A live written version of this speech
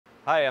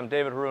Hi, I'm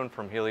David Harroun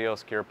from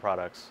Helios Gear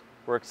Products.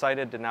 We're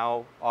excited to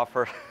now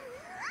offer...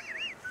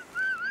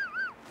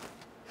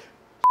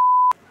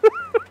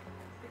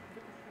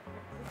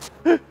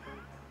 This is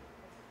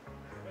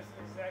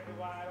exactly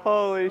why I don't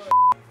Holy do sh**.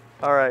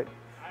 All right.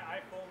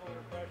 I fold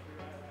under pressure,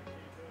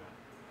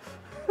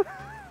 I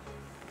can't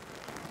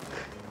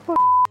do it.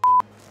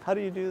 How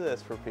do you do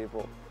this for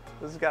people?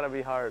 This has got to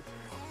be hard.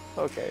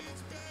 Okay.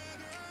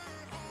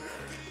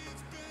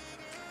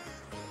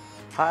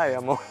 Hi,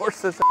 I'm a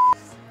horse's ass.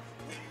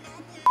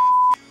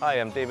 Hi,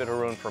 I'm David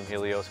Harroun from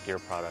Helios Gear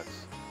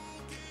Products.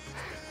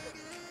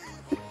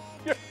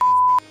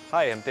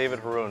 Hi, I'm David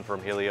Harroun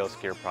from Helios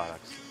Gear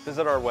Products.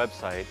 Visit our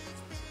website.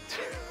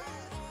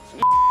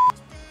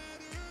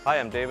 Hi,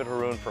 I'm David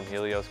Harroun from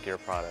Helios Gear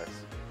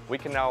Products. We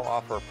can now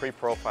offer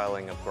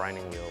pre-profiling of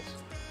grinding wheels.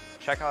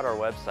 Check out our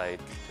website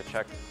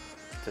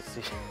to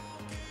see.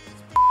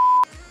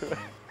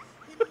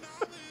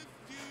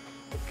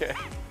 Okay.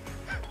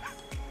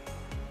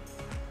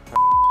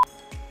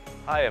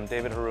 Hi, I'm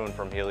David Harroun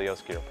from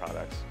Helios Gear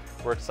Products.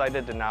 We're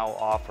excited to now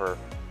offer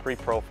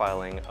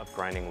pre-profiling of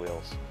grinding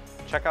wheels.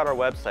 Check out our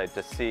website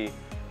to see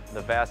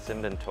the vast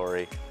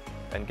inventory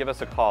and give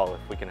us a call if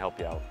we can help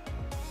you out.